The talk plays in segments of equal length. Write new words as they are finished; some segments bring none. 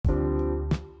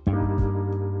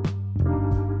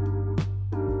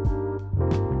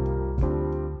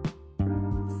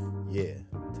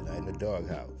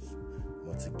Doghouse.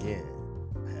 Once again,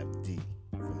 I have D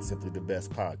from Simply the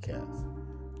Best Podcast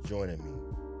joining me.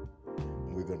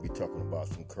 And we're going to be talking about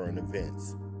some current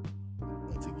events,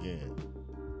 once again,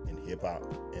 in hip-hop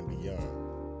and beyond.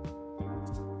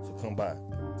 So come by,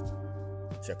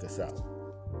 check us out.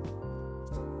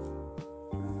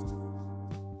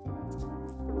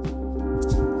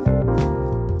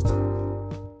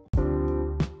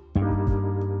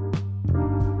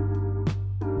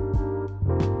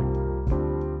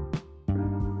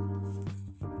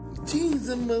 Tease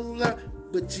him a lot,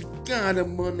 but you got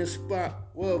him on the spot.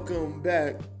 Welcome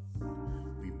back.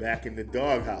 We back in the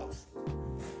doghouse.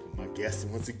 My guest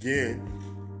once again,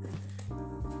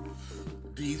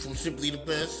 D from Simply the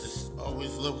Best. It's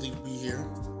always lovely to be here.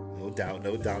 No doubt.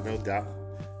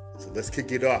 So let's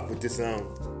kick it off with this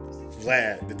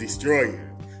Vlad, the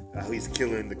Destroyer. How he's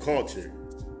killing the culture,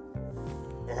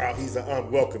 or how he's an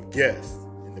unwelcome guest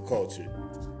in the culture.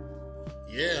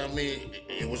 Yeah, I mean,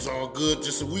 it was all good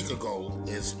just a week ago,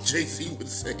 as JC would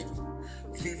say.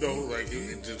 You know, like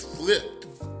it just flipped.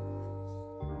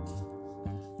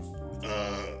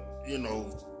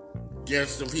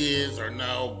 Guests of his are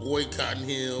now boycotting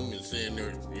him and saying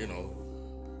they're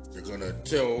gonna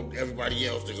tell everybody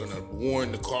else, they're gonna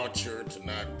warn the culture to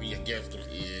not be a guest of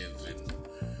his, and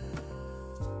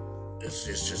it's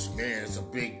just man, it's a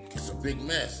big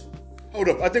mess. Hold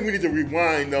up, I think we need to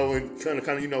rewind though and kind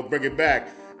of bring it back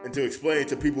and to explain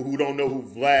to people who don't know who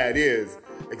Vlad is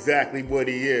exactly what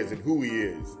he is and who he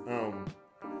is.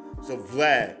 So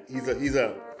Vlad, he's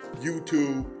a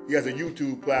YouTube. He has a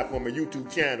YouTube platform, a YouTube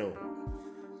channel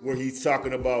where he's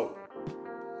talking about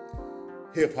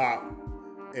hip hop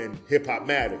and hip hop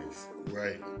matters.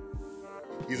 Right.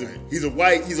 He's a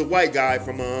white guy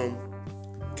from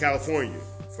California,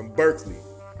 from Berkeley.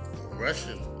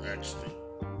 Russian, actually.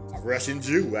 A Russian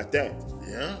Jew at that.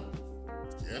 Yeah.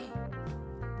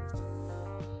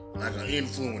 Like an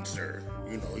influencer.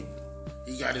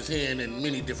 He got his hand in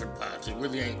many different pots. It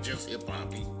really ain't just hip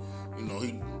hop.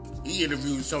 He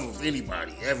interviewed some of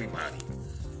everybody,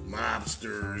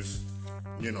 mobsters,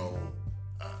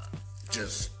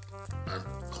 just a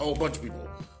whole bunch of people.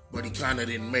 But he kind of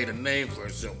didn't made a name for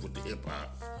himself with the hip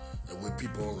hop, and with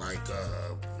people like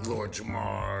Lord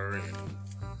Jamar and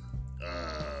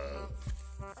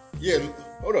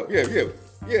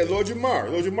Lord Jamar.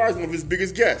 Lord Jamar is one of his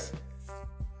biggest guests.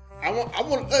 I want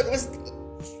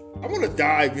to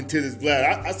dive into this, Vlad.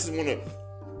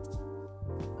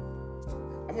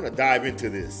 I want to dive into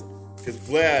this because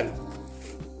Vlad,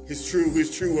 his true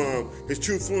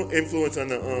influence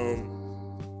on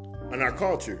our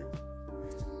culture.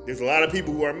 There's a lot of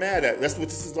people who are mad at. That's what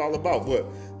this is all about. But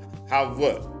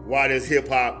why does hip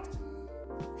hop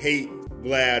hate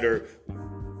Vlad, or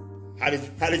how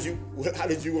did you?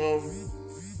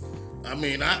 I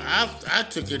mean, I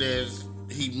took it as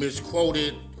he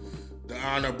misquoted the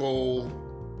Honorable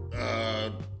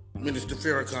Minister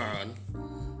Farrakhan.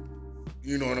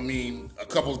 You know what I mean? A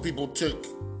couple of people took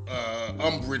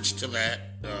umbrage to that.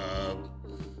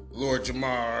 Lord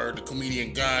Jamar, the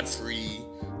comedian Godfrey,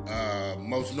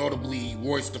 most notably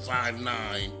Royce the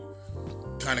 5'9",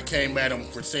 kind of came at him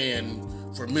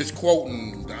for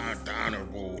misquoting the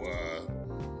Honorable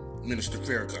Minister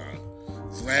Farrakhan.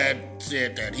 Vlad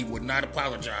said that he would not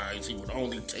apologize. He would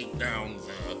only take down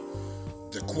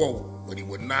the quote, but he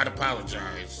would not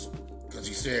apologize because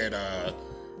he said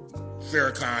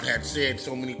Farrakhan had said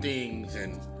so many things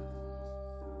and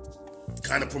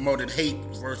kind of promoted hate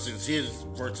versus his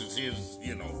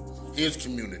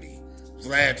community,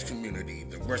 Vlad's community,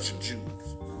 the Russian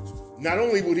Jews. Not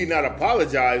only would he not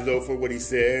apologize though for what he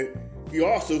said, he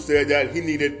also said that he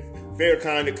needed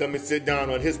Farrakhan to come and sit down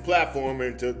on his platform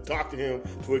and to talk to him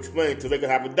to explain, so they could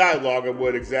have a dialogue of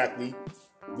what was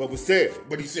said.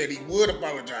 But he said he would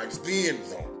apologize then,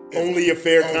 though. Only if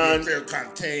Farrakhan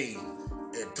came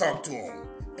and talked to him.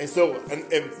 And so,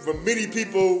 and for many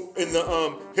people in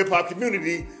the hip hop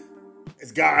community,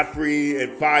 it's Godfrey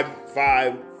and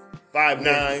 5'9",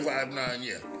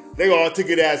 yeah. They all took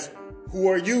it as, who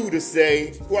are you to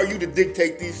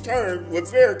dictate these terms with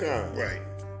Farrakhan?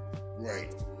 Right.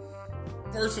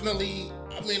 Personally,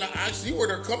 I mean, I see where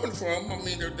they're coming from. I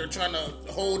mean, they're trying to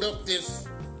hold up this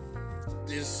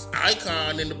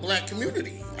icon in the black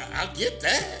community. I get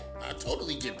that. I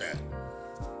totally get that.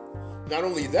 Not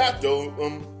only that, though,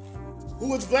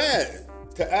 who is Vlad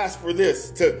to ask for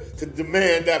this, to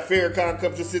demand that Farrakhan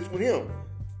comes and sits with him?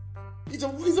 He's a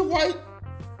white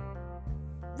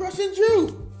Russian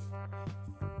Jew.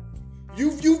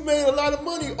 You've made a lot of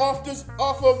money off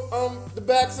of the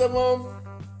backs of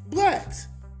blacks.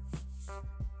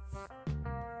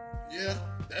 Yeah,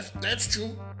 that's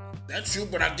true. That's true,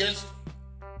 but I guess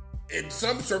in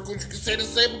some circles you can say the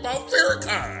same about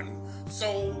Farrakhan.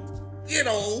 So,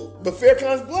 But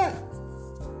Farrakhan's black.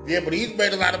 Yeah, but he's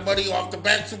made a lot of money off the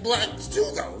backs of blacks too,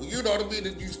 though. You know what I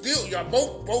mean? Y'all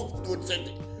both doing the same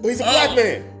thing. But he's a black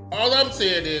man. All I'm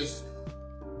saying is,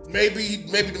 maybe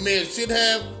the man should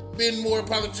have been more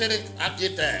apologetic. I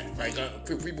get that. Like,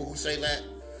 for people who say that,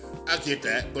 I get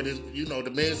that. But,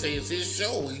 the man say it's his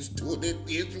show. He's doing it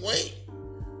his way.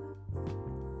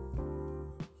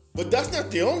 But that's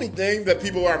not the only thing that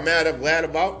people are mad at Vlad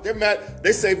about. They're mad.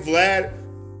 They say Vlad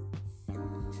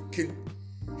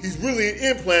he's really an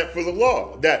implant for the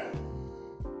law. That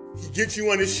he gets you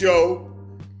on his show,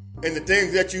 and the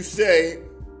things that you say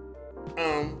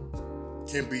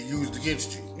can be used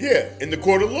against you. Yeah, in the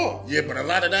court of law. Yeah, but a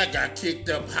lot of that got kicked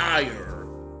up higher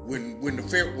when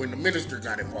the minister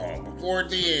got involved. Before at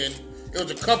the end, there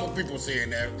was a couple people saying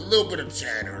that, a little bit of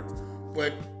chatter,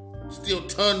 but still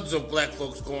tons of black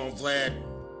folks going, Vlad,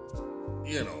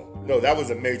 No, that was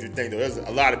a major thing, though. There's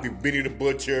a lot of people. Benny the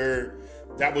Butcher.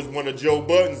 That was one of Joe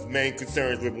Budden's main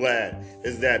concerns with Vlad,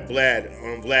 is that Vlad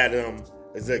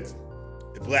is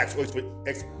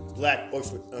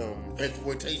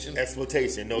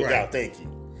exploitation, no doubt. Thank you.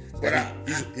 But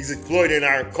he's exploiting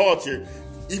our culture.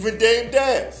 Even Dame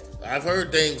Dash. I've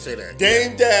heard Dame say that.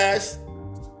 Dame Dash.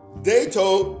 They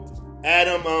told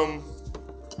Adam.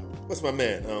 What's my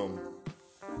man?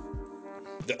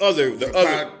 The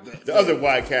other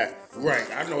white cat. Right.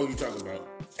 I know who you're talking about.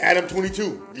 Adam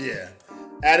 22. Yeah.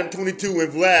 Adam 22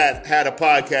 and Vlad had a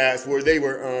podcast where they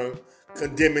were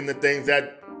condemning the things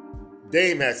that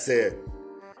Dame had said.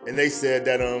 And they said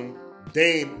that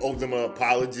Dame owed them an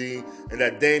apology and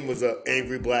that Dame was an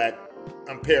angry black,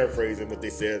 I'm paraphrasing what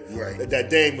they said, right. That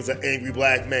Dame was an angry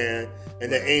black man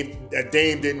and that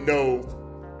Dame didn't know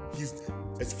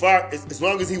as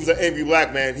long as he was an angry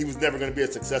black man, he was never going to be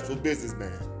a successful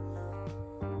businessman.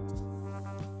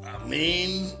 I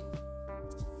mean,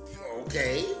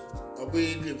 okay. I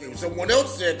mean, if someone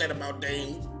else said that about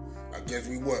Dame, I guess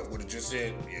we would have just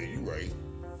said, yeah, you're right.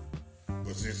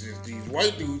 But since these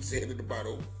white dudes said it about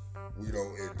him,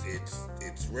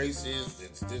 it's racist,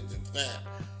 it's this, it's that.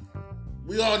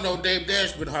 We all know Dame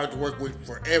Dash been hard to work with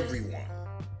for everyone.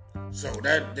 So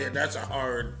that's a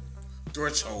hard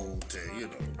threshold to,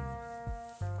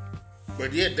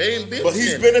 But yeah, Dame been. But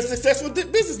he's been a successful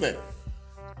businessman.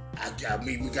 I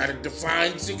mean, we gotta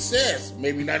define success.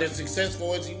 Maybe not as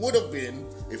successful as he would have been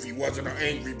if he wasn't an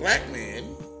angry black man.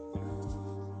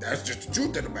 That's just the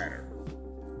truth of the matter.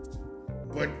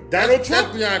 But Donald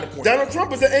Trump beyond the point. Donald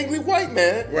Trump is an angry white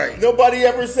man. Right. Nobody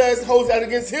ever holds out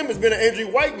against him as being an angry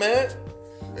white man.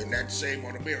 And that's shame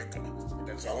on America.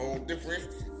 That's a whole different.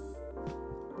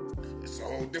 It's a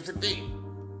whole different thing.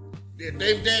 Yeah,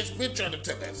 Dave Dash been trying to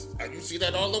tell us. You see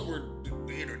that all over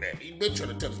the internet. He been trying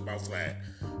to tell us about Vlad.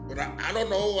 But I don't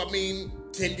know. I mean,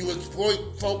 can you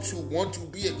exploit folks who want to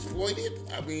be exploited?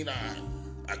 I mean, I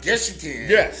guess you can.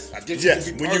 Yes. I guess yes.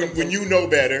 You can be when you know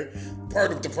better.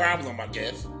 Part of the problem, I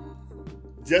guess.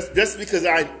 Just because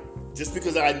I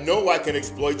know I can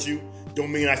exploit you,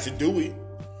 don't mean I should do it.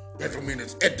 That don't mean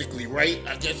it's ethically right.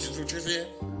 I guess is what you're saying.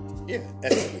 Yeah,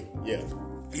 ethically. Yeah.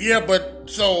 Yeah, but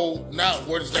so now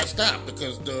where does that stop?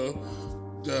 Because the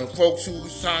folks who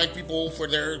sign people for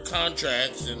their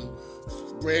contracts and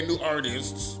brand new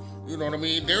artists, you know what I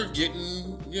mean? They're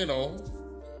getting,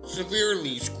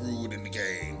 severely screwed in the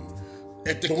game.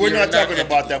 But we're not talking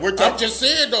about that. I'm just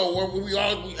saying though, we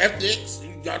ethics.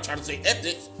 Y'all trying to say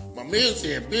ethics? My man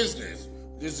said business.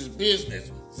 This is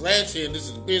business. Vlad said this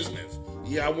is business.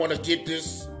 Yeah, I want to get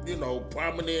this,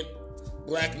 prominent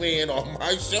black man on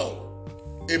my show.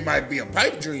 It might be a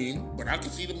pipe dream, but I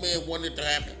can see the man wanting it to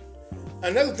happen.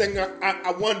 Another thing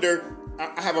I wonder,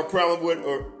 I have a problem with,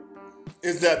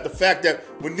 is that the fact that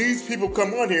when these people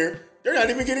come on here, they're not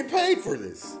even getting paid for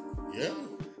this. Yeah.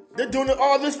 They're doing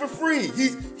all this for free.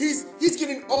 He's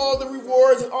getting all the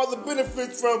rewards and all the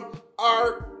benefits from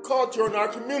our culture and our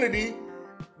community,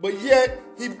 but yet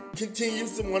he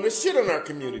continues to want to shit on our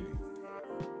community.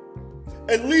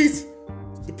 At least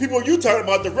the people you talking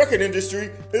about, the record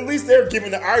industry, at least they're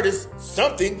giving the artists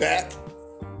something back.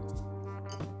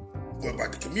 What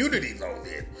about the community though?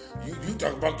 Then you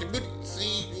talk about community.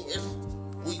 See,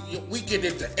 we get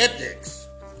into ethics.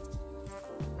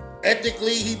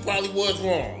 Ethically, he probably was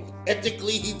wrong.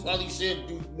 Ethically, he probably should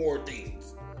do more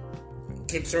things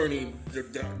concerning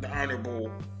the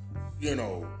honorable,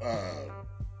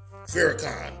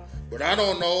 Farrakhan. But I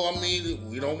don't know. I mean,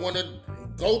 we don't want to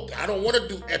go. I don't want to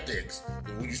do ethics.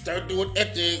 When you start doing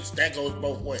ethics, that goes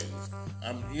both ways.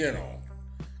 I'm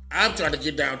trying to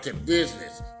get down to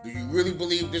business. Do you really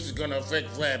believe this is going to affect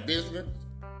Vlad business?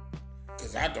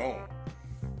 Because I don't.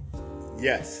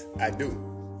 Yes, I do.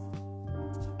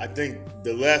 I think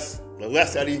the less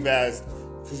that he has,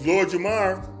 because Lord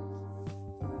Jamar.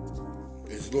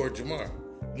 It's Lord Jamar.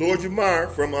 Lord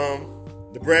Jamar from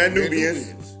the Brand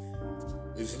Nubians.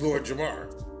 It's Lord Jamar.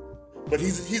 But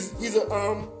he's a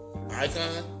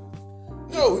icon?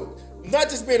 No, not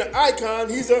just being an icon,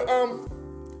 he's a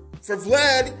for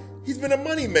Vlad, he's been a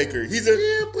moneymaker.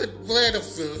 But Vlad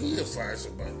he'll find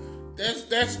somebody.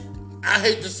 That's I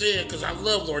hate to say it because I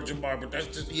love Lord Jamar, but that's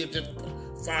just he'll just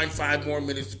find 5 more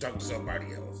minutes to talk to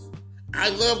somebody else. I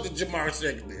love the Jamar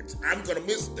segments. I'm gonna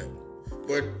miss them.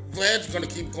 But Vlad's gonna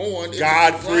keep going.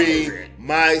 Godfrey,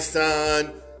 my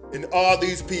son, and all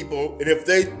these people, and if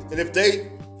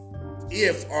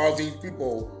all these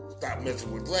people stop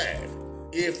messing with Vlad,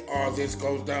 if all this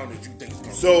goes down that you think it's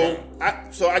gonna go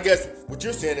down. So I guess what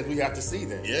you're saying is we have to see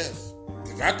then. Yes.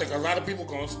 Because I think a lot of people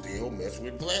gonna still mess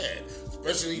with Vlad.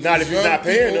 Especially not if you're not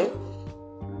paying them.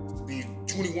 These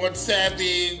 21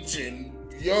 Savage and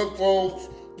young folks,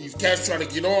 these cats trying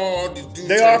to get on, these dudes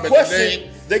they trying are to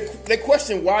questioning. They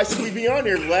question why should we be on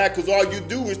here, Vlad? Because all you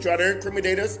do is try to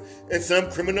incriminate us in some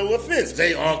criminal offense.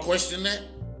 They all question that?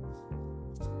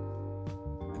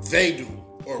 They do,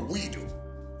 or we do.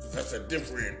 That's a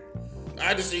different.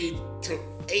 I just see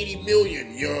 80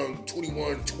 million young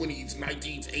 21, 20s,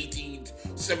 19s, 18s,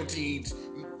 17s,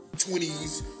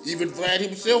 20s. Even Vlad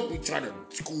himself be trying to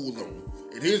school them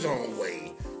in his own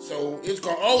way. So it's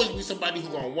going to always be somebody who's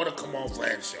going to want to come on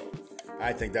Vlad's show.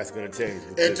 I think that's going to change.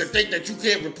 And to think that you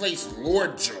can't replace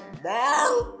Lord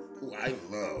Jamar, who I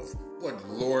love, but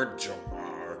Lord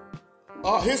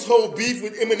Jamar. His whole beef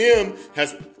with Eminem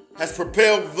has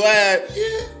propelled Vlad.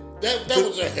 Yeah, that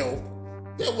was a help.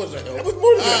 That was a help. That was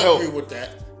more than a help. I agree with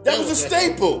that. That was a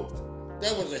staple.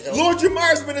 That was a help. Lord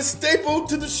Jamar's been a staple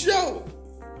to the show,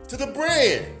 to the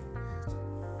brand.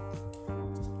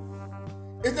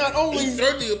 It's not only... He's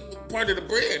certainly a part of the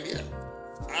brand, yeah.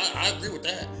 I agree with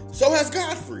that. So has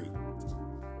Godfrey.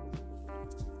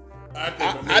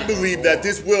 I believe that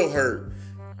this will hurt.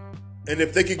 And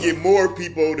if they could get more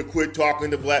people to quit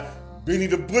talking to Vlad... Benny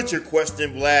the Butcher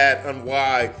questioned Vlad on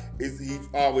why is he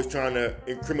always trying to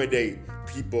incriminate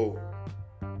people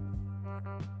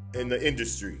in the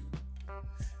industry.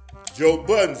 Joe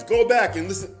Buttons, go back and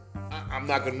listen. I'm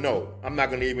not gonna know. I'm not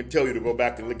gonna even tell you to go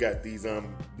back and look at these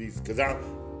because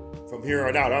from here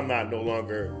on out I'm not no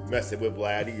longer messing with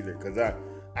Vlad either because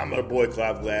I'm gonna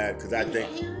boycott Vlad because I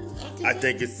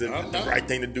think it's the right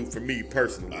thing to do for me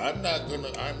personally. I'm not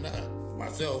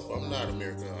myself. I'm not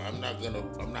American. I'm not gonna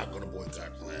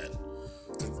boycott Vlad.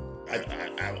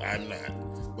 I'm not.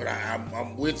 But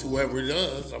I'm with whoever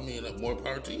does. I mean, more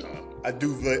power to y'all. I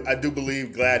do believe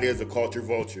Vlad is a culture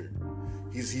vulture.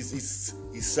 He's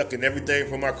sucking everything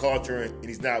from our culture and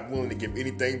he's not willing to give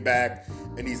anything back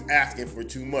and he's asking for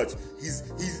too much.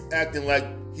 He's acting like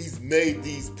he's made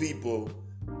these people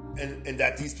and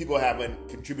that these people haven't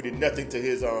contributed nothing to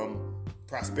his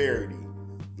prosperity.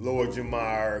 Lord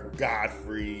Jamar,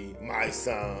 Godfrey, my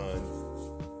son.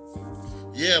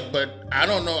 Yeah, but I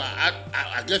don't know.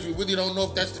 I guess we really don't know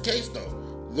if that's the case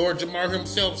though. Lord Jamar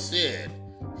himself said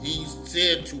to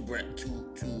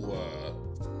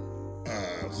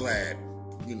Vlad,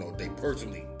 they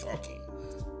personally talking.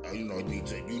 You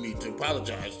need to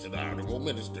apologize to the honorable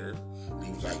minister. And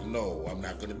he was like, no, I'm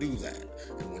not going to do that.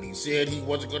 And when he said he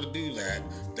wasn't going to do that,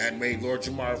 that made Lord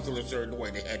Jamar feel a certain way.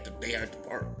 They had to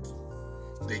part.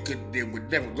 They would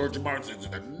never. Lord Jamar says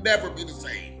it would never be the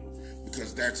same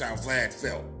because that's how Vlad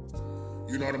felt.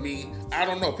 You know what I mean? I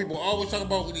don't know. People always talk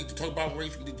about we need to talk about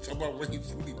race. We need to talk about race.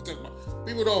 We need to talk about.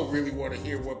 People don't really want to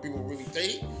hear what people really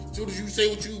think. As soon as you say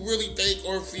what you really think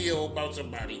or feel about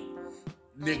somebody,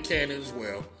 Nick Cannon as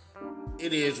well.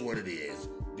 It is what it is.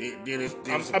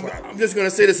 I'm just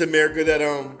gonna say this, America,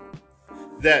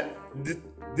 that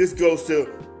this goes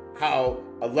to how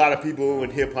a lot of people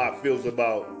in hip hop feels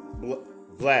about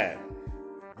Vlad.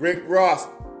 Rick Ross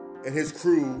and his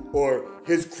crew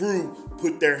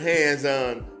put their hands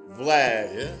on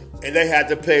Vlad, and they had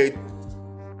to pay.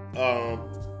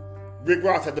 Rick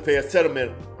Ross had to pay a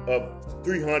settlement of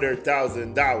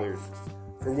 $300,000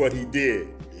 for what he did,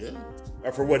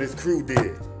 or for what his crew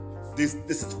did. This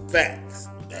is facts.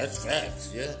 That's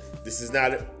facts, yeah. This is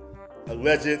not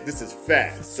alleged. This is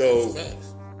facts. So,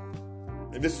 facts.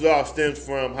 And this all stems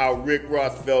from how Rick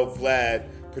Ross felt Vlad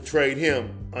portrayed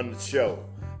him on the show.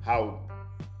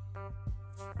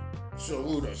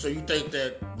 So you think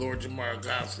that Lord Jamar,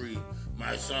 Godfrey,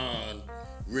 my son,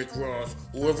 Rick Ross,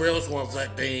 whoever else want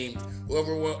Black Dame,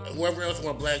 whoever else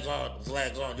want Vlad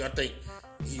God, y'all think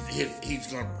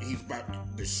he's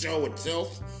about the show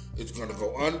itself. It's gonna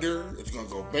go under. It's gonna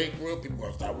go bankrupt. People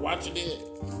gonna stop watching it.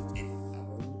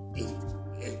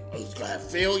 It's gonna have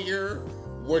failure.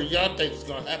 What do y'all think is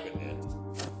gonna happen then?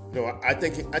 No, I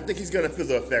think he's gonna feel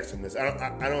the effects from this.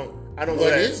 I don't.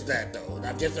 What is that though?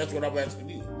 I guess that's what I'm asking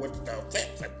you. What's the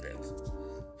effects of this?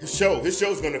 His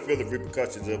show's gonna feel the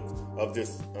repercussions of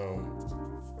this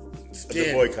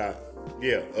the boycott.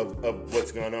 Yeah, of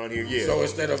what's going on here. Yeah. So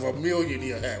instead of $1 million,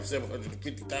 he'll have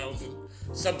 750,000,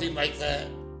 something like that.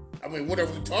 I mean, what are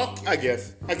we talking? I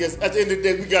guess at the end of the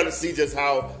day, we got to see just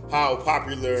how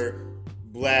popular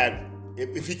Vlad,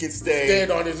 if he can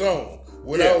stand on his own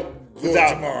without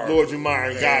Lord Jamar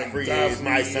and Godfrey and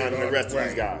my son and the rest of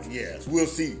these guys. Yes, we'll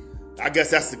see. I guess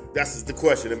that's the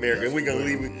question, America. And we're gonna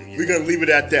leave it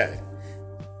at that.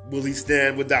 Will he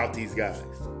stand without these guys?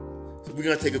 So we're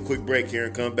gonna take a quick break here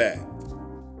and come back.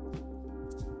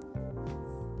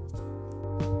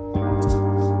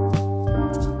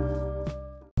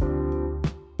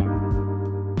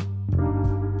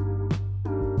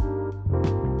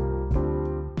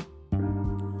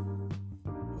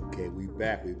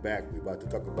 We back. We about to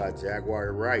talk about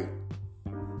Jaguar Wright.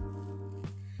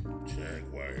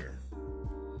 Jaguar.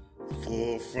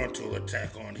 Full frontal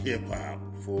attack on hip hop.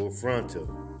 Full frontal.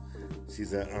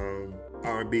 She's an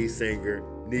R&B singer,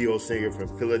 neo singer from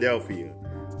Philadelphia.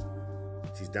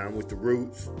 She's down with the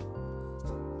Roots.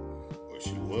 Well,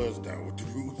 she was down with the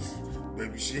Roots.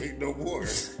 Maybe she ain't no more.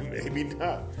 Maybe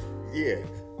not. Yeah.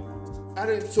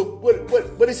 So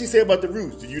what did she say about the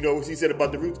Roots? Do you know what she said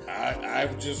about the Roots?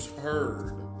 I've just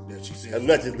heard that she said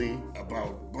allegedly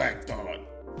about Black Thought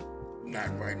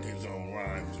not writing his own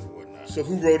rhymes or whatnot. So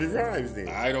who wrote his rhymes then?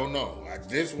 I don't know.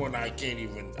 This one I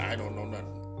don't know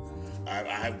nothing.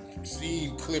 I've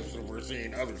seen clips of her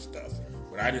saying other stuff,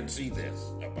 but I didn't see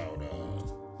this about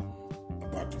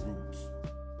the Roots.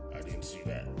 I didn't see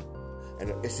that.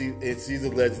 And she's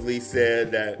allegedly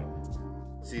said that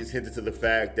she's hinted to the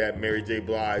fact that Mary J.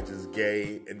 Blige is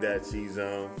gay and that she's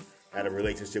had a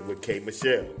relationship with K.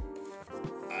 Michelle.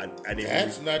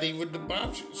 That's not even the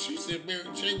bomb. She said Mary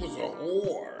J. was a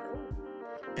whore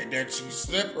and that she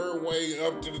slept her way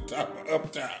up to the top of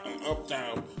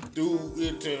Uptown, through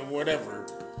into whatever.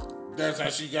 That's how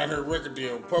she got her record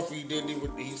deal. Puffy didn't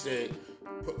even.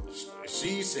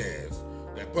 She says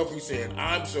that Puffy said,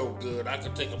 "I'm so good I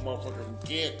could take a motherfucker who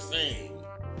can't sing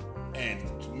and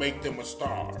make them a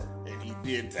star," and he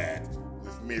did that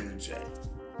with Mary J.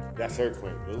 That's her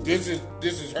claim. Ooh. This is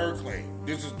her claim.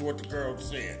 This is what the girl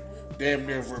said, damn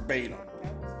near verbatim.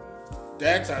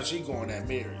 That's how she going at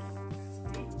Mary.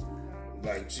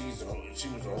 Like she was a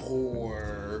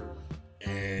whore,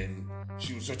 and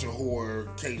she was such a whore.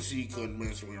 KC couldn't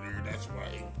mess with her. That's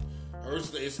why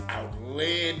hers is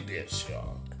outlandish,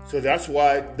 y'all. So that's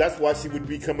why she would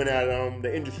be coming at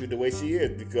the industry the way she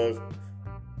is, because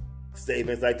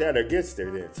statements like that are against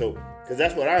her then. So, because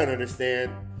that's what I don't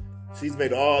understand. She's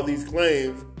made all these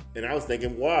claims, and I was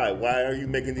thinking, why? Why are you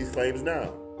making these claims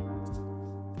now?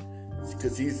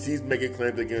 Because she's making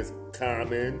claims against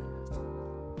Common.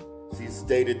 She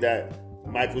stated that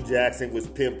Michael Jackson was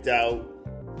pimped out.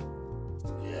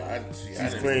 Yeah,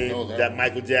 she's claimed that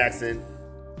Michael Jackson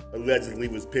allegedly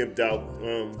was pimped out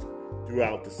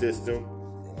throughout the system.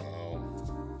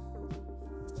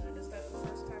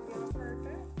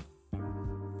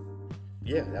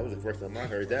 Yeah, that was the first time I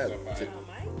heard that.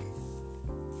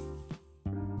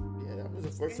 Yeah, that was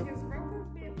the first time.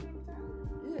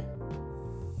 Yeah.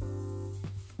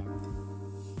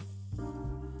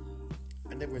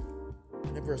 I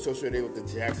never associated with the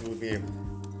Jacksons being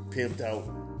pimped out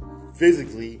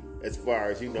physically, as far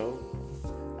as, I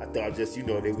thought just,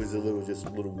 they was a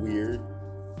little weird.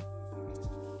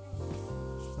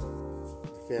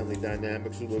 Family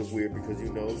dynamics are a little weird because,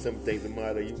 some things that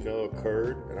might have,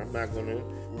 occurred. And I'm not going to,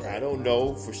 I don't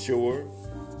know for sure.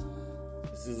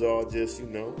 This is all just,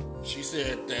 She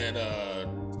said that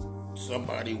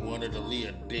somebody wanted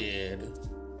Aaliyah dead.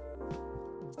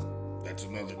 That's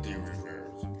another theory of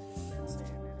hers.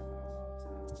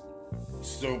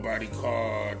 Somebody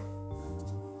called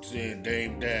saying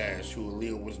Dame Dash, who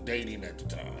Aaliyah was dating at the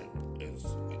time, as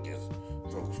I guess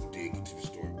folks who dig into the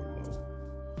story would know.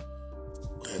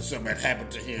 And something had happened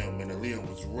to him, and Aaliyah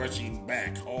was rushing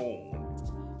back home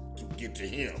to get to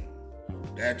him.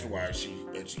 That's why she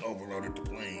overloaded the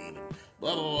plane.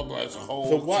 Blah blah blah blah. It's a whole.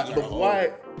 So why? But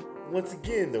why? Once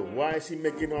again, though, why is she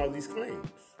making all these claims?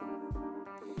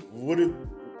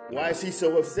 Why is she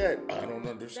so upset? I don't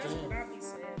understand. That's what I be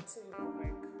saying too.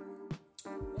 Like,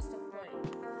 what's the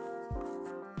point?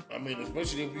 I mean,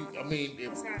 especially if you. I mean,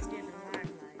 if this guy's getting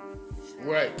limelight.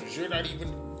 right, because you're not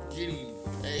even getting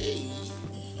paid.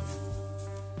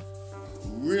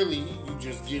 Really, you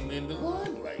just getting in the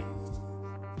limelight.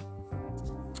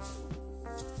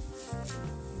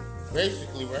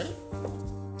 Basically, right?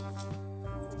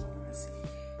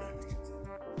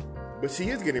 But she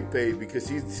is getting paid because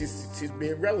she's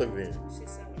being relevant. She's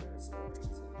selling her story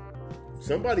too.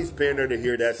 Somebody's paying her to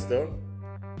hear that stuff.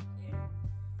 Yeah.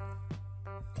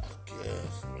 I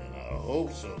guess, man. I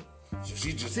hope so. So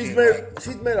she's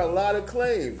made a lot of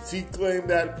claims. She claimed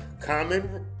that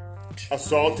Common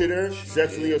assaulted her,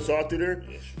 sexually assaulted her.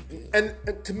 Yes, she did. And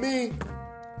to me,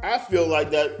 I feel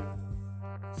like that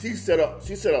she said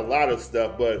a lot of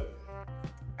stuff, but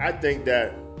I think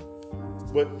that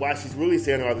why she's really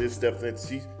saying all this stuff, that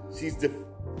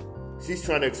she's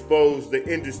trying to expose the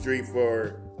industry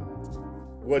for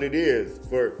what it is.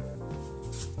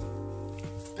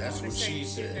 That's what she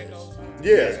says.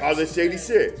 Yes, all the shady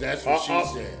shit. That's what she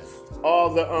says. All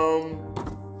the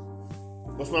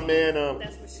what's my man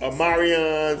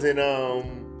Marions and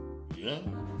Yeah.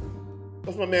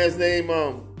 what's my man's name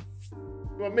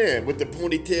my man with the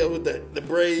ponytail with the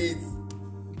braids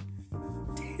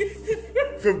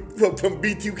from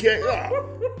B2K.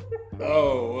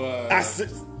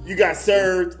 You got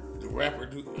served. The rapper.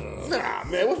 Nah,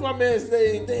 man, what's my man's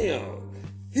name? Damn,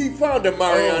 he found the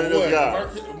Marion in this guy.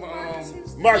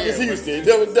 Marcus Houston,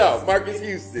 no doubt. Marcus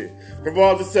Houston. From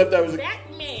all the stuff that was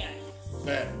Batman,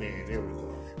 there we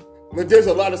go. but there's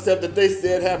a lot of stuff that they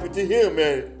said happened to him,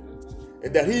 and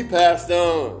that he passed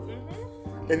on.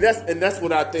 Mm-hmm. And that's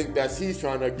what I think that she's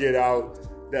trying to get out,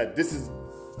 that this is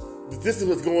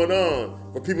what's going on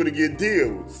for people to get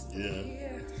deals.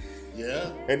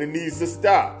 Yeah. And it needs to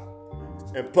stop.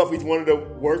 And Puffy's one of the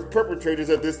worst perpetrators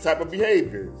of this type of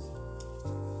behavior.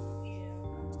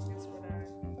 that's what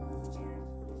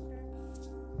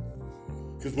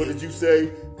Because what did you say?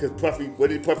 What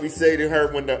did Puffy say to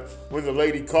her when the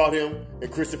lady caught him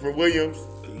and Christopher Williams?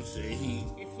 He said if he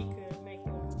could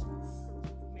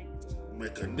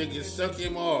make a nigga suck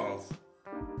him off.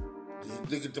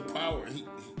 Look at the power.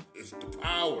 It's the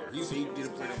power. He said he did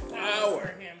it for the power.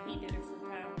 for him. He did it for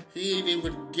power. He ain't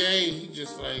even gay. He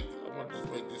just like, I'm gonna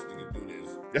just make this nigga do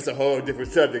this. That's a whole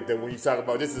different subject than when you talk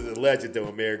about, this is a legend though,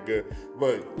 America.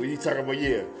 But when you talk about,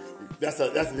 that's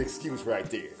an excuse right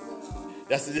there.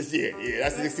 That's an excuse.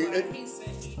 He said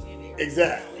he did it.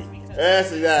 Exactly.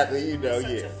 That's exactly, Such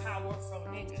a powerful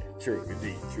nigga. True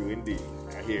indeed.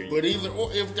 I hear you. But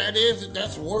if that is,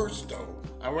 that's worse though.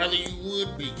 I'd rather you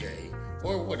would be gay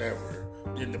or whatever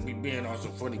than to be being on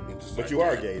some funny bitches. But like you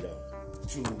are that gay though.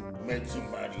 To make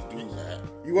somebody do that.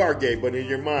 You are gay, but in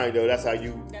your mind though, that's how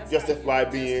you justify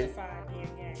being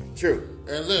gay. true.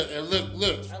 And look.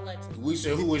 Allegedly. We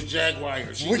said who was Jaguar?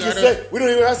 We don't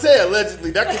even have to say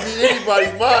allegedly. That could be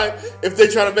anybody's mind if they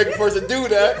try to make a person do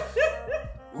that.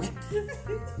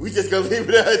 We just gonna leave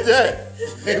it at that.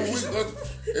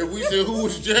 And we said who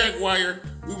was Jaguar?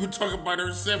 We were talking about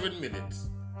her 7 minutes.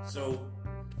 So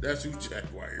that's who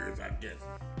Jaguar is, I guess.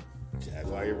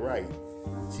 Jaguar Wright.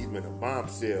 She's been a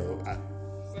bombshell.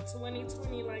 For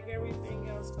 2020, like everything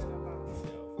else, been a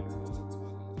bombshell for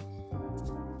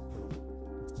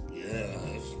 2020.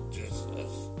 Yeah, it's just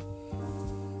us.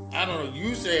 I don't know.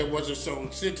 You said it wasn't so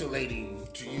scintillating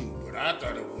to you, but I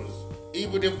thought it was.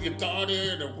 Even if you thought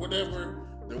it or whatever,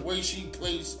 the way she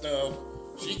plays stuff,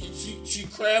 she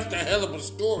crafts a hell of a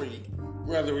story,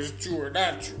 whether it's true or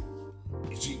not true.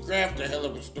 She crafts a hell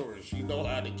of a story. She know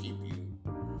how to keep you.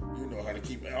 You know how to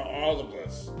keep all of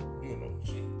us. You know,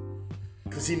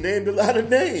 because she named a lot of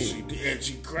names.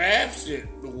 She crafts it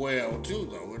well too,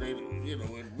 though.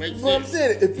 It makes sense. Well, I'm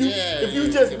saying, if you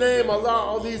just name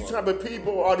all these type of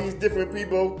people, all these different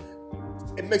people,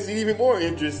 it makes it even more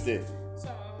interesting. So,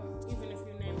 even if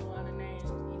you name a lot of names,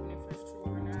 even if it's true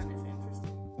or not, it's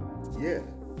interesting. Yeah.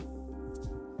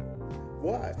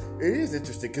 Why? It is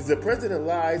interesting because the president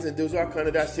lies and does all kind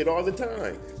of that shit all the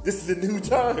time. This is a new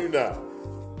time now.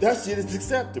 That shit is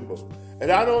acceptable.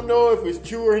 And I don't know if it's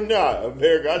true or not,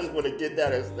 America. I just want to get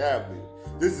that established.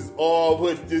 This is all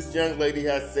what this young lady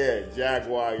has said.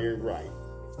 Jaguar, you're right.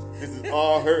 This is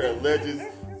all her alleged.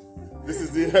 This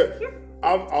is her.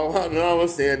 I'm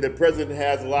saying the president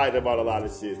has lied about a lot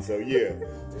of shit. So yeah,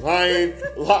 lying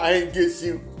gets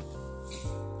you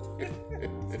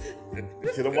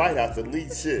to the White House to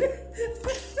leak shit.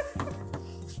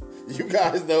 You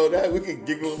guys know that. We can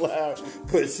giggle loud,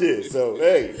 put shit. So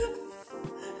hey,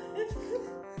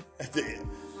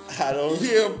 I don't.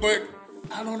 Yeah, but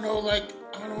I don't know.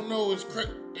 I don't know. It's correct.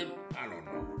 I don't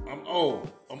know.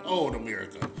 I'm old,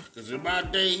 America. Because in my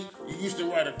day, you used to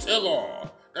write a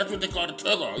tell-all. That's what they call a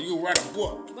tell-all. You would write a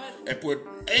book and put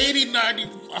 80, 90,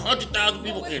 100,000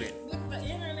 people in it. With the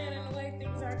internet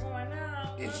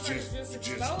just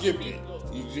expose skip it. people.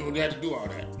 You don't have to do all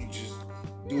that. You just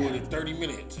do it in 30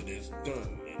 minutes and it's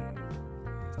done.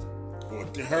 Or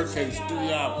in her case, 3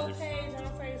 hours. Page on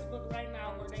Facebook right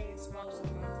now where they expose some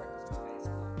motherfuckers on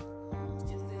Facebook.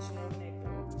 Is this your nigga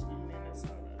in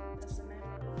Minnesota? That's the name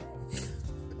of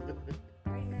the day.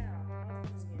 Right now,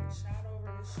 motherfuckers getting shot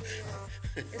over this shit.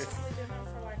 It's only been up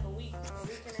for like a week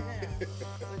and a half.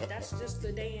 But that's just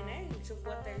the day and age of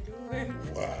what they're doing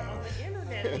on the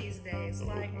internet these days.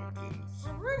 Like,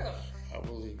 for real. I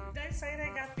believe it. They say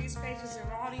they got these pages in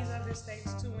all these other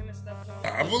states too, and this stuff going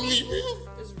on. I believe it.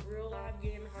 It's real life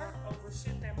getting hurt over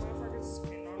shit that motherfuckers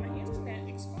spend on the internet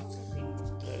exposing people.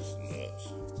 That's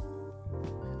nuts.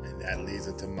 And that leads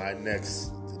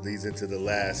into the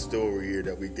last story here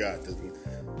that we got.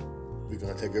 We're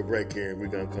going to take a break here and we're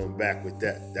going to come back with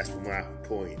that. That's my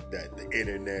point, that the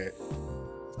internet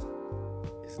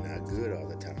is not good all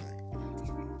the time.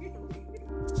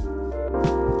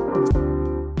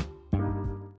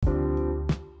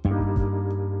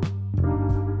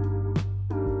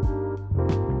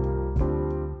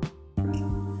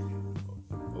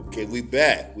 Okay, we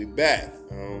back. We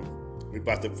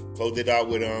about to close it out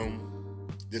with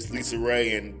this Lisa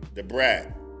Raye and the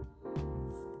Brat.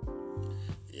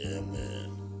 Yeah,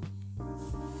 man.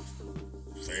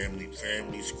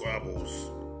 Family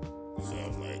squabbles.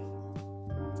 Sound like,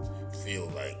 feel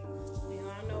like. We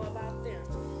all know about them.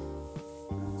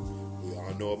 We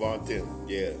all know about them.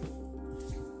 Yeah.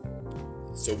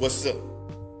 So what's the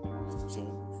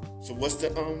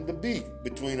the beef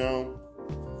between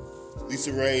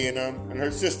Lisa Raye and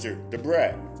her sister, the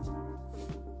Brat?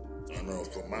 I know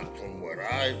from what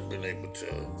I've been able to,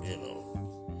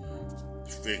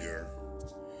 figure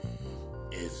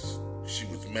is she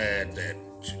was mad that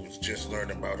she was just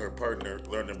learning about her partner,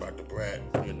 learning about the Brat,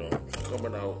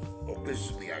 coming out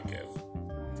officially, I guess.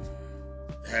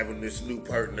 Having this new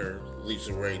partner,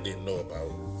 Lisa Raye didn't know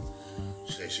about.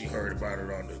 She said she heard about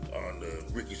it on the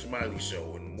Ricky Smiley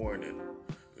show in the morning.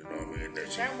 You know what I mean?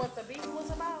 Is that what the beef was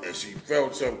about? And she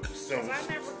felt some I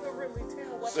never could really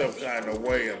tell what some kind of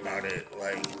way about it.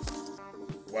 Like,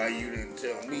 why you didn't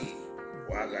tell me?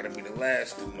 Why I gotta be the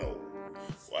last to know?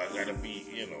 Why I gotta be,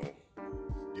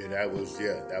 Yeah, that was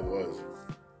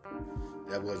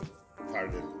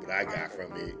part of what I got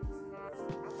from it.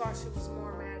 I thought she was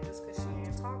more mad just because she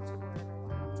didn't talk to her in a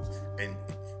while.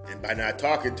 And by not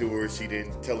talking to her, she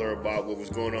didn't tell her about what was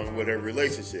going on with her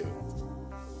relationship.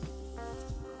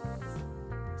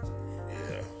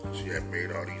 Yeah, she had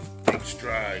made all these big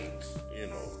strides,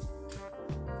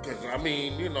 Because, I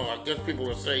guess people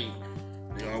will say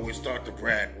they always thought the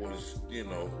Brat was,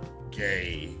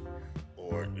 gay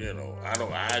or, I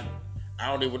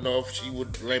don't even know if she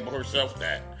would label herself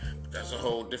that. But that's a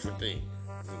whole different thing,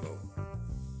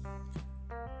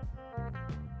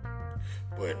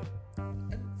 But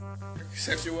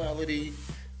Sexuality,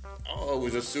 I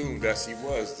always assumed that she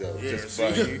was though. Yeah, just by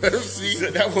you. see?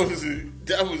 that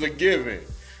was a given.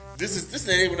 This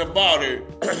ain't even about her.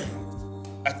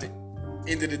 At the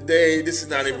end of the day, this is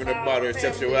not even about her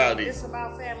sexuality. It's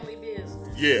about family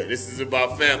business. Yeah, this is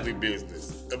about family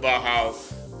business. About how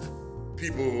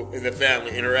people in the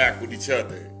family interact with each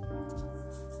other.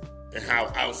 And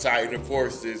how outside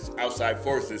forces,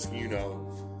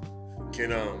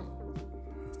 can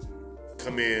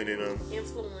come in and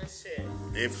influence shit.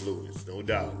 Influence, no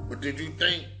doubt. But did you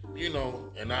think,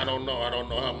 and I don't know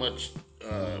how much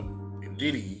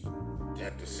Diddy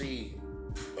got to see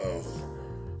of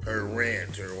her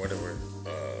rant or whatever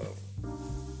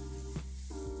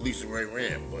Lisa Raye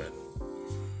ran, but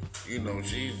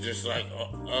she's just like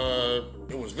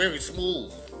it was very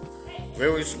smooth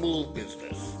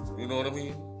business. You know what I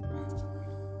mean?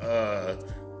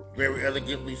 Very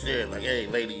elegantly said, like, hey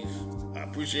ladies, I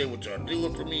appreciate what y'all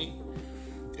doing for me.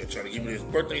 Y'all trying to give me this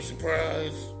birthday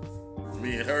surprise.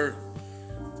 Me and her,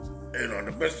 and on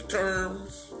the best of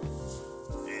terms.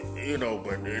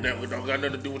 But that don't got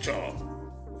nothing to do with y'all.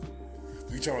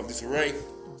 You talking about Lisa Raye?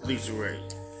 Lisa Raye.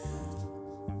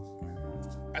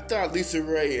 I thought Lisa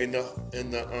Raye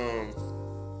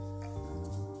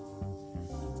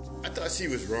I thought she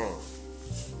was wrong.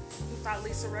 You thought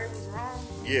Lisa Raye was wrong?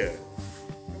 Yeah.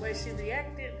 The way she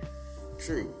reacted?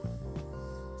 True.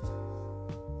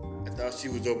 I thought she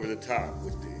was over the top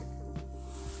with it.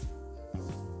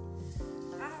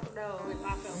 I don't know if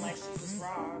I felt like she was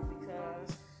wrong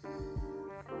because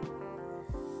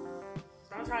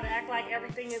don't try to act like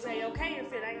everything is A-okay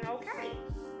if it ain't okay.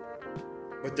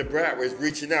 But the Brat was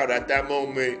reaching out at that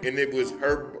moment, and it was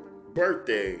her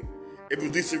birthday. It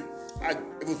was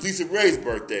Lisa Raye's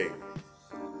birthday.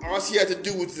 All she had to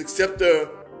do was accept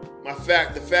the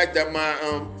fact that my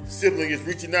sibling is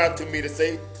reaching out to me to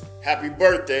say happy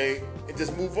birthday and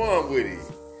just move on with it.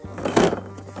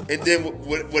 And then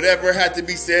whatever had to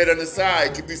be said on the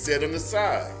side could be said on the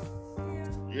side.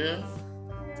 Yeah.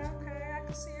 Yeah, okay, I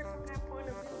can see it from that point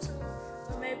of view too.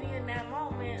 But maybe in that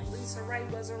moment, Lisa Raye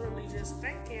wasn't really just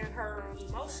thinking. Her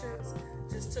emotions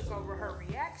just took over her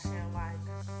reaction, like,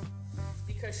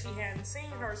 because she hadn't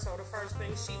seen her, so the first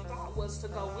thing she thought was to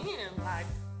go in, like,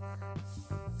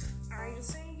 I ain't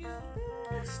seen you.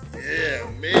 Yeah,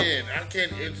 man, I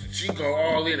can't. She go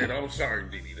all in it. I'm sorry,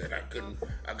 Diddy, that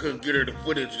I couldn't get her the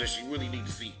footage that she really need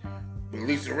to see. But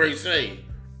Lisa Raye say,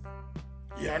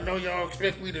 yeah, I know y'all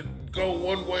expect me to go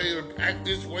one way or act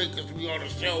this way because we on a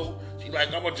show. She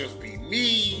like, I'm gonna just be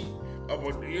me. I'm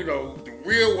gonna, the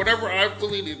real, whatever I'm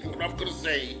feeling is what I'm gonna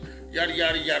say. Yada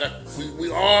yada yada.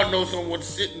 We all know someone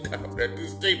sitting down at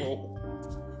this table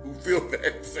who feel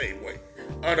that same way,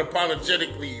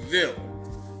 unapologetically them.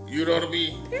 You know what I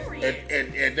mean? Period.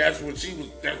 And that's what she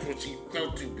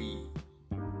felt to be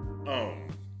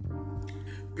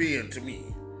being to me,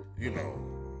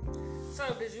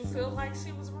 So did you feel like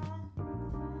she was wrong?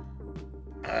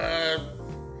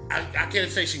 I can't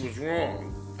say she was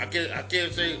wrong. I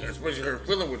can't say, especially her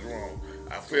feeling was wrong.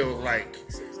 I feel like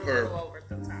She was a her little over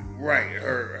the top. right,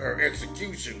 her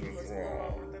execution was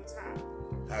wrong. Over the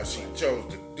top. How she chose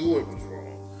to do it was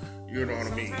wrong. You know what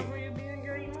I mean? Sometimes when you be in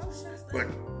your emotions, But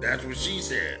that's what she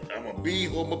said. I'm gonna be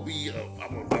who I'm gonna be.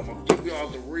 I'm gonna give y'all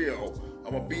the real.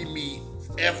 I'm gonna be me.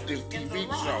 F this TV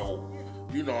show.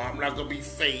 I'm not gonna be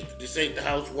fake. This ain't the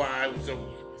Housewives or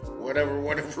whatever.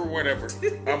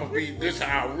 I'm gonna be this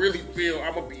how I really feel.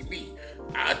 I'm gonna be me.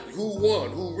 Who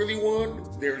won? Who really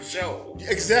won? Their show.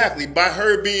 Exactly. By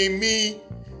her being me,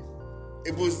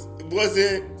 it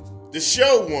wasn't the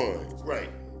show won. Right.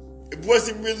 It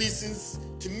wasn't really, since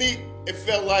to me it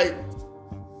felt like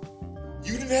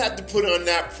you didn't have to put on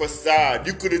that facade.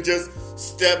 You could have just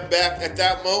stepped back at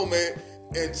that moment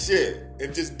and shit,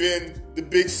 and just been the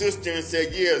big sister and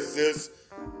said, yeah, sis,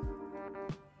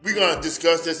 we're gonna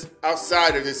discuss this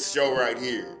outside of this show right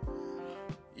here.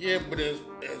 Yeah, but as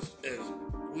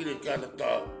we done kind of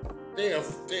thought, they'll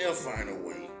find a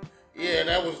way. Yeah,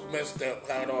 that was messed up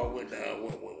how it all went down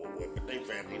with their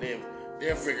family.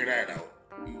 They'll figure that out.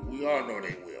 We all know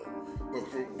they will.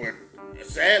 But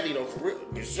sadly though, for real,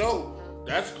 the show,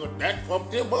 that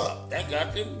pumped them up. That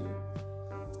got them,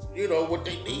 what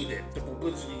they needed. The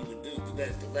publicity, the this, the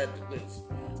that, the that, the this.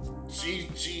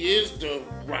 She is the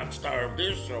rock star of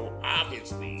this show,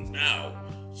 obviously, now.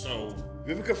 So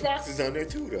Vivica Fox is on there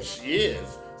too, though. she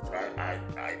is. But I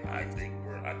think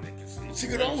it's She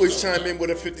could always chime in with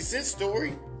a 50 Cent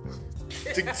story.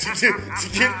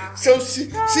 So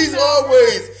she's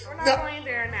always. we're not going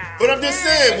there now. But I'm just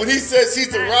saying, when he says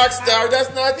she's a rock star,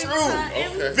 that's not true.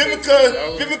 Okay.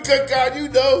 Vivica got you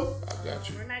though. I got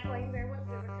you. We're not going there with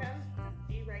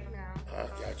Vivica right now. I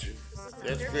got you. This is not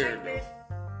That's your fair segment. enough.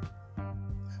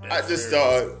 I just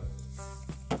thought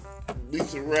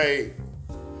Lisa Raye,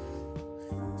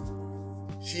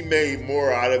 she made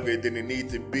more out of it than it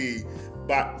needed to be.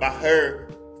 By her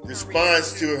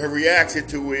response to her reaction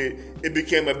to it, it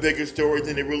became a bigger story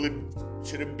than it really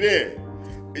should have been.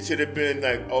 It should have been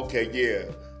like, okay,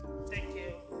 yeah. Thank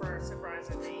you for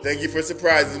surprising me. Thank you for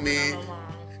surprising me.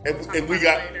 And we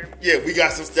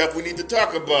got some stuff we need to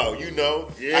talk about,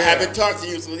 Yeah. I haven't talked to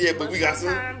you, so yeah, but we got some.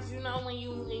 Sometimes, when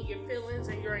you in your feelings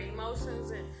and your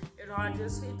emotions and it all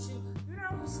just hit you,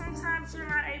 sometimes you're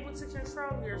not able to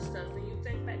control your stuff and you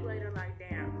think back later like,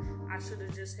 damn, I should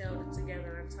have just held it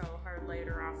together and told her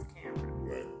later off camera.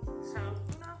 Right. So,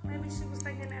 maybe she was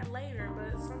thinking that later,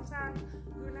 but sometimes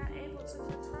you're not able to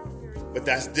control your emotions. But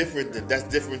that's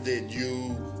different than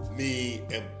you, me,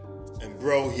 and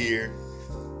bro here.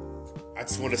 I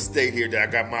just want to state here that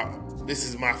I got this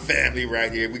is my family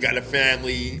right here. We got a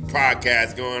family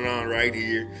podcast going on right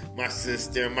here. My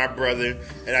sister, my brother,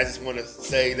 and I just want to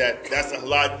say that that's a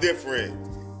lot different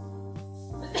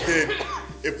than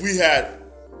if we had,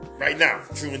 right now,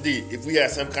 true indeed, if we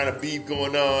had some kind of beef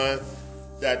going on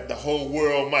that the whole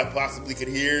world might possibly could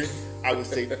hear, I would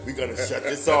say we're going to shut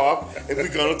this off and we're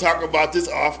going to talk about this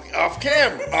off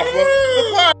camera, off of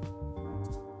the podcast.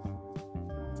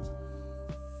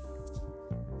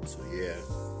 So yeah,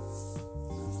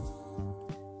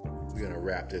 we're gonna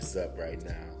wrap this up right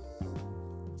now.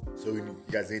 So you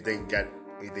guys got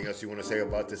anything else you want to say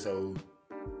about this whole?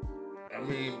 I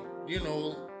mean,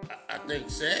 I think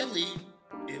sadly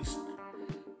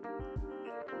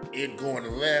it going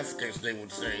left, as they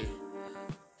would say,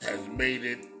 has made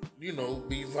it, be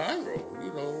viral,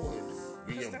 and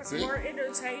be a That's more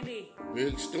entertaining.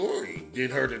 big story.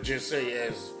 Did her to just say,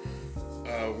 as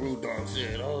Rude Dog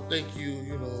said, "Oh, thank you."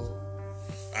 You know,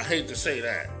 I hate to say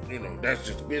that. You know, that's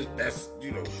just that's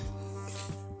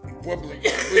public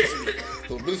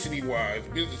publicity wise,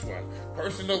 business wise.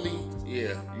 Personally,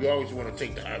 yeah, you always want to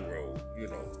take the high road. You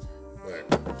know,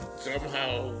 but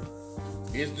somehow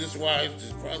business wise,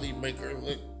 just probably make her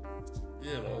look,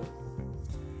 you know,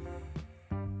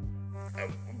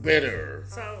 better.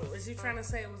 So, is you trying to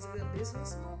say it was a good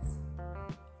business move?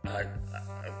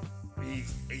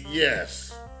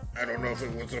 Yes. I don't know if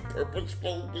it was a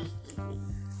purposeful business move.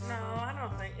 No, I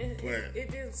don't think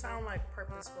it didn't sound like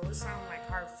purposeful. It sounded like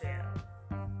heartfelt.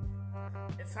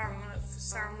 It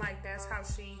sounded like that's how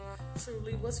she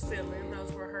truly was feeling.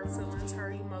 Those were her feelings,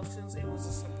 her emotions. It was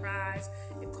a surprise.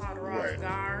 It caught her off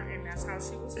guard, and that's how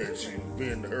she was feeling. And she was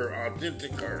being her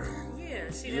authentic her.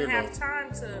 Yeah, she didn't have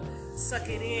time to suck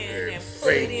it in and pull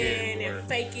it in and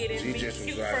fake it and be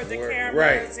cute for the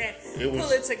cameras and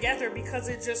pull it together, because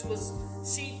it just was,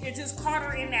 it just caught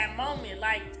her in that moment.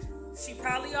 Like, she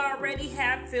probably already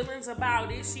had feelings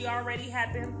about it. She already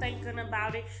had been thinking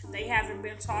about it. They haven't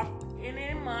been talking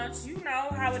in months. You know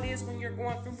how it is when you're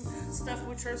going through stuff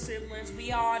with your siblings.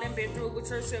 We all done been through it with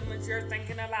your siblings. You're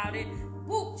thinking about it.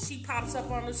 Whoop, she pops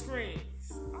up on the screen.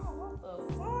 Oh, what the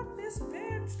fuck, this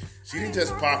bitch? She didn't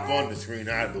just pop on the screen,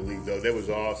 I believe, though. That was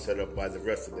all set up by the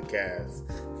rest of the cast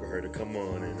for her to come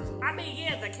on and. I mean,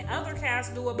 yeah, the other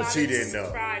cast knew about but she it didn't to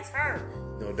surprise her.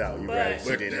 No doubt, you're right.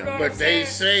 She didn't know. But they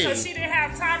say so she didn't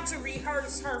have time to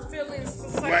rehearse her feelings to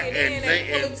suck it in and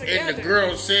pull it together. And the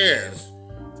girl says,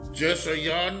 just so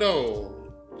y'all know,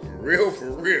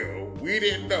 for real, we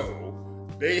didn't know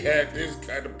they had this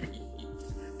kind of beef.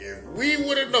 If we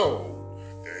would have known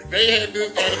they had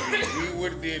this kind of beef, we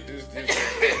would have did this.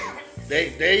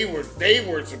 They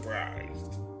were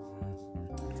surprised.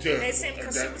 They said,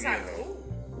 because she was like, ooh,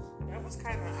 that was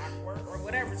kind of awkward, or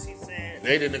whatever she said.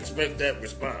 They didn't expect that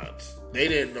response. They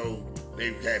didn't know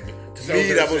they had. To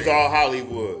me, that was all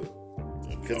Hollywood.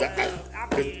 Because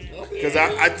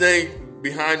I think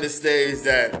behind the stage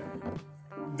that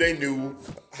they knew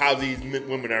how these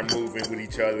women are moving with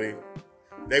each other.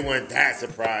 They weren't that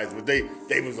surprised, but they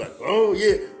was like, oh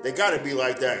yeah, they gotta be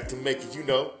like that to make it, you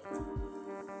know.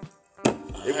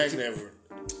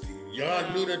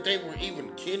 Y'all knew that they were even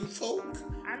kinfolk?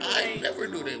 I never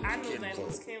knew they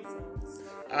was kinfolk.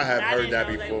 I have heard that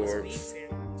before.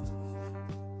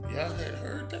 Y'all had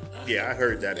heard that? Yeah, I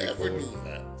heard that before. Never knew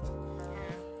that.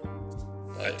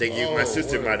 I think my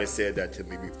sister might have said that to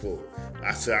me before.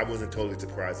 I said I wasn't totally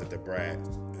surprised at the brat,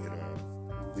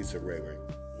 Lisa Raye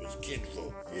was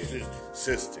kinfolk. Yeah,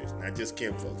 sisters, not just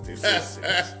kinfolk. They're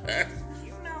sisters.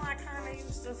 You know, I kind of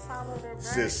used to follow their brat.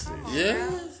 Sisters.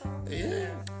 Yeah.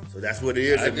 So that's what it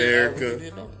is, America.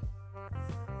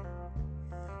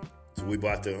 So we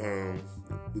about to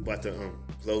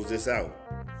close this out.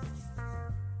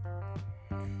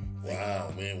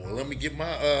 Wow, man. Well, let me get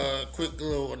my quick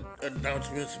little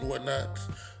announcements and whatnot.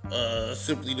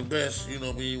 Simply the best, you know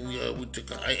what I mean? We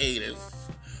took a hiatus,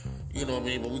 you know what I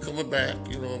mean? But we coming back,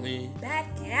 you know what I mean? Back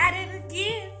at it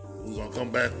again. We're going to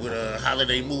come back with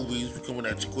holiday movies. We're coming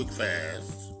at you quick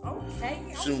fast.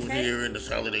 Okay. Soon here in this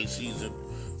holiday season.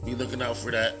 Be looking out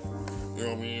for that. You know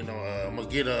what I mean? I'm going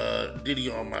to get Diddy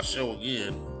on my show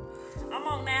again. I'm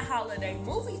on that holiday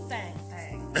movie thing.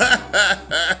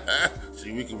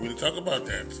 See, we can really talk about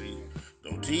that. See,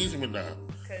 don't tease me now.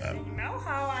 Because you know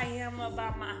how I am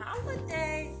about my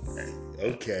holidays.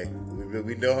 Okay.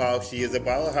 We know how she is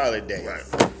about her holidays. Right.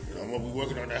 You know, I'm going to be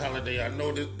working on that holiday. I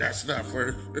know that's not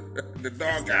for the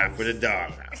dog house. Not for the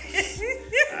dog house.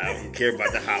 I don't care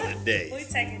about the holidays. We're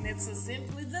taking it to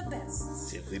simply the best.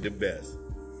 Simply the best.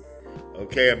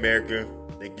 Okay, America.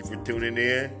 Thank you for tuning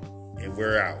in, and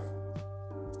we're out.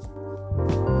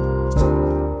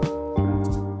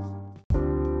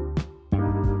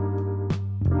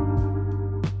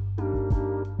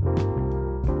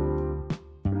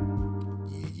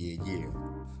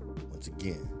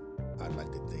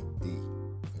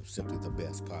 Simply the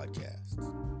Best podcast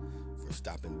for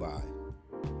stopping by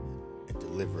and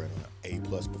delivering an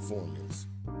A+ performance.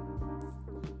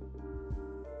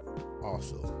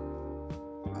 Also,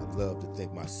 I'd love to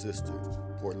thank my sister,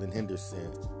 Portland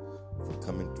Henderson, for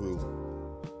coming through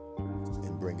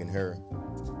and bringing her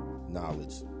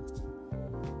knowledge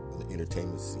of the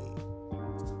entertainment scene.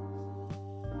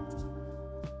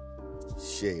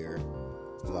 Share,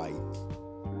 like,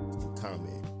 and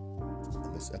comment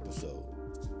on this episode.